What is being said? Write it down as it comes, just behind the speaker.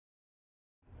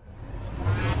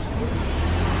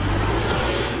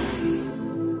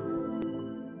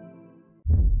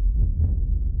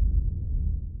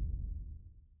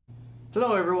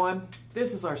Hello everyone,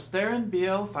 this is our Steren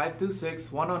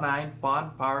BL526109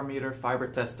 PON Power Meter Fiber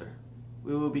Tester.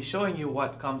 We will be showing you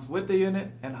what comes with the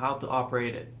unit and how to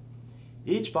operate it.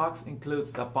 Each box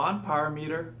includes the PON Power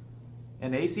Meter,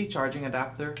 an AC charging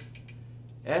adapter,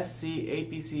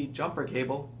 SC-APC jumper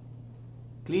cable,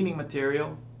 cleaning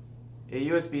material, a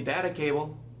USB data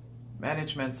cable,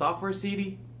 management software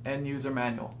CD, and user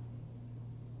manual.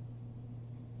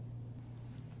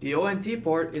 The ONT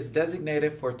port is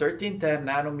designated for 1310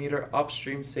 nanometer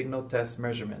upstream signal test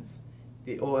measurements.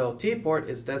 The OLT port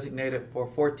is designated for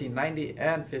 1490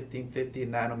 and 1550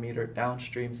 nanometer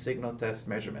downstream signal test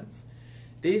measurements.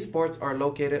 These ports are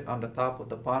located on the top of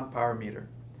the PON Power Meter.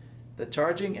 The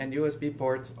charging and USB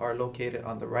ports are located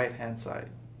on the right hand side.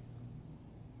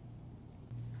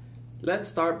 Let's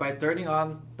start by turning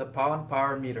on the PON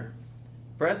Power Meter.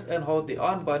 Press and hold the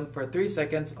on button for 3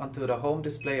 seconds until the home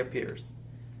display appears.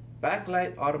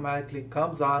 Backlight automatically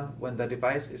comes on when the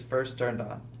device is first turned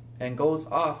on and goes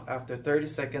off after 30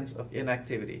 seconds of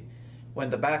inactivity.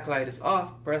 When the backlight is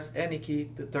off, press any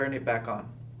key to turn it back on.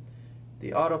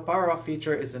 The auto power off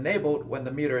feature is enabled when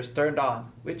the meter is turned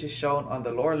on, which is shown on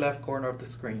the lower left corner of the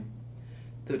screen.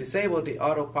 To disable the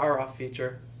auto power off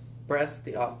feature, press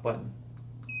the off button.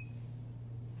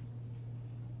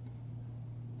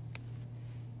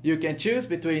 You can choose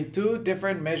between two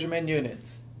different measurement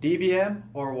units, dBm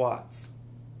or watts.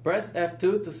 Press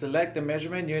F2 to select the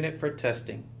measurement unit for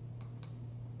testing.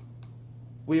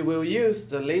 We will use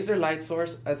the laser light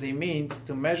source as a means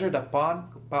to measure the PON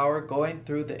power going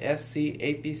through the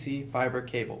SC-APC fiber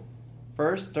cable.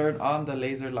 First, turn on the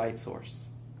laser light source.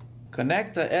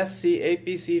 Connect the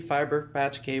SC-APC fiber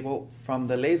patch cable from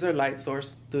the laser light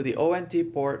source to the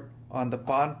ONT port on the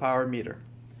PON Power Meter.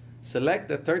 Select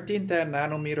the 1310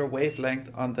 nanometer wavelength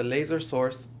on the laser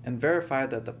source and verify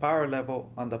that the power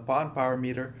level on the PON Power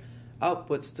Meter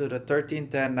outputs to the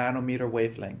 1310 nanometer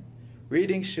wavelength.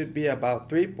 Readings should be about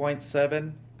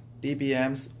 3.7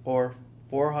 dBms or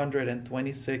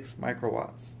 426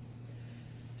 microwatts.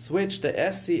 Switch the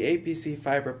SC-APC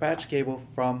fiber patch cable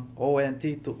from ONT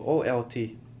to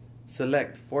OLT.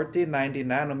 Select 1490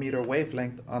 nanometer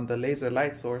wavelength on the laser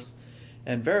light source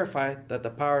and verify that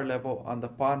the power level on the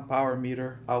PON Power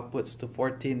Meter outputs to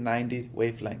 1490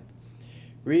 wavelength.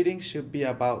 Readings should be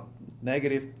about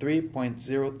negative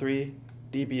 3.03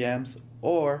 dBms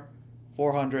or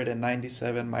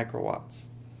 497 microwatts.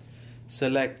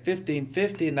 Select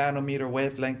 1550 nanometer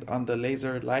wavelength on the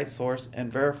laser light source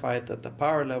and verify that the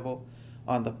power level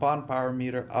on the PON Power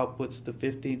Meter outputs to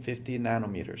 1550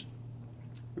 nanometers.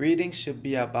 Readings should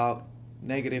be about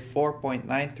negative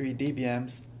 4.93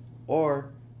 dBms or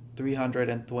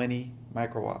 320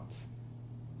 microwatts.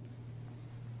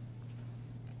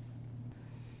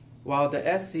 While the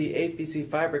SC-APC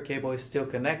fiber cable is still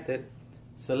connected,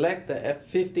 select the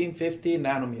F1550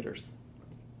 nanometers.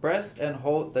 Press and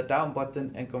hold the down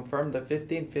button and confirm the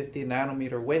 1550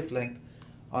 nanometer wavelength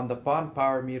on the PON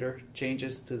Power Meter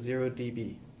changes to 0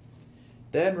 dB.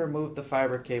 Then remove the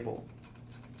fiber cable.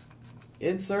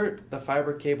 Insert the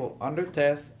fiber cable under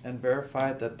test and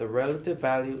verify that the relative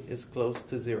value is close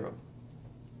to 0.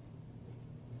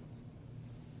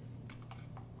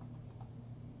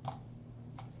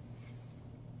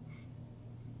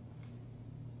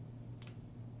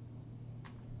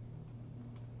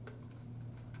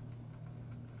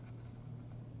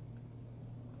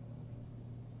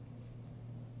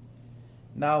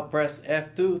 Now press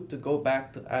F2 to go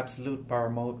back to absolute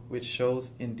power mode, which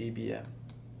shows in dBm.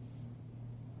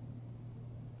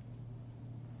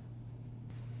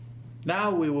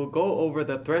 Now we will go over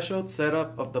the threshold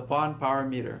setup of the PON Power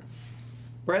Meter.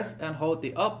 Press and hold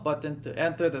the up button to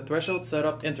enter the threshold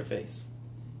setup interface.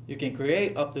 You can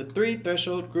create up to 3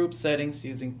 threshold group settings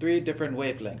using 3 different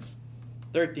wavelengths: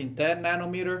 1310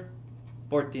 nanometer,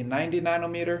 1490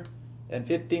 nanometer, and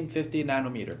 1550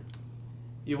 nanometer.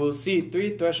 You will see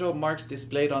 3 threshold marks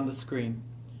displayed on the screen: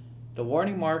 the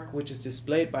warning mark, which is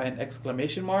displayed by an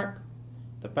exclamation mark,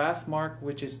 the pass mark,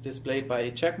 which is displayed by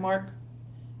a check mark,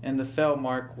 and the fail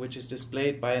mark, which is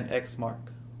displayed by an X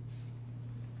mark.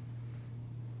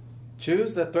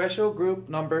 Choose the threshold group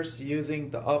numbers using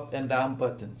the up and down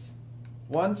buttons.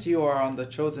 Once you are on the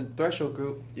chosen threshold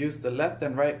group, use the left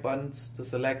and right buttons to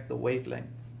select the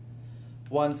wavelength.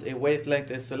 Once a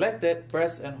wavelength is selected,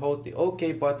 press and hold the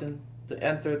OK button to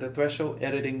enter the threshold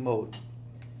editing mode.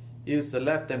 Use the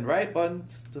left and right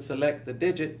buttons to select the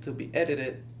digit to be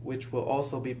edited, which will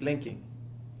also be blinking.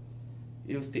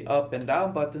 Use the up and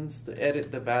down buttons to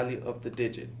edit the value of the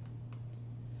digit.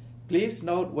 Please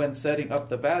note when setting up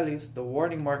the values, the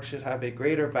warning mark should have a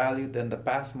greater value than the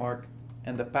pass mark,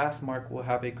 and the pass mark will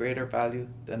have a greater value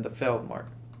than the failed mark.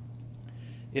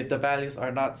 If the values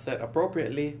are not set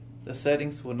appropriately, the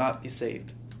settings will not be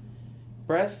saved.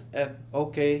 Press and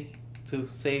OK to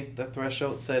save the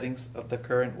threshold settings of the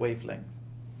current wavelength.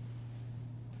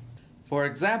 For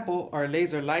example, our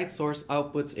laser light source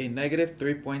outputs a negative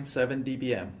 3.7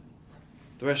 dBm.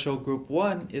 Threshold group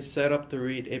 1 is set up to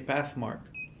read a pass mark.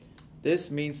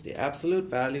 This means the absolute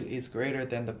value is greater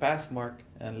than the pass mark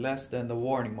and less than the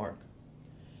warning mark.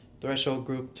 Threshold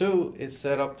group 2 is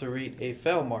set up to read a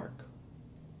fail mark.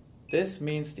 This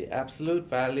means the absolute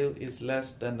value is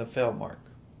less than the fail mark.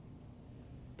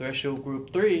 Threshold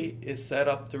group 3 is set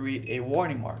up to read a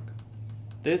warning mark.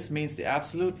 This means the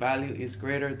absolute value is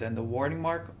greater than the warning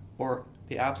mark, or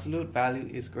the absolute value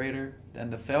is greater than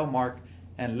the fail mark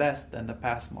and less than the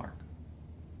pass mark.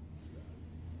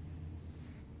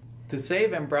 To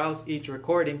save and browse each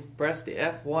recording, press the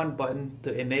F1 button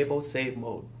to enable save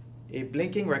mode. A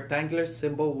blinking rectangular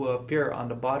symbol will appear on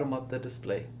the bottom of the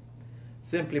display.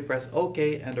 Simply press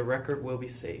OK and the record will be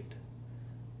saved.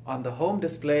 On the home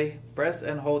display, press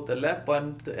and hold the left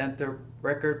button to enter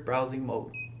record browsing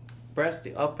mode. Press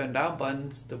the up and down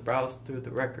buttons to browse through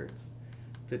the records.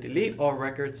 To delete all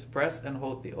records, press and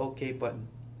hold the OK button.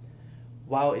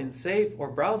 While in save or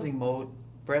browsing mode,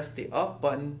 press the off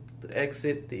button to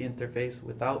exit the interface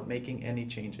without making any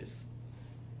changes.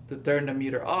 To turn the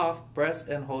meter off, press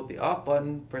and hold the off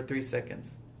button for 3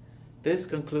 seconds. This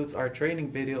concludes our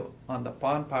training video on the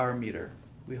PON Power Meter.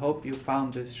 We hope you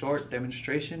found this short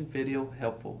demonstration video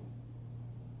helpful.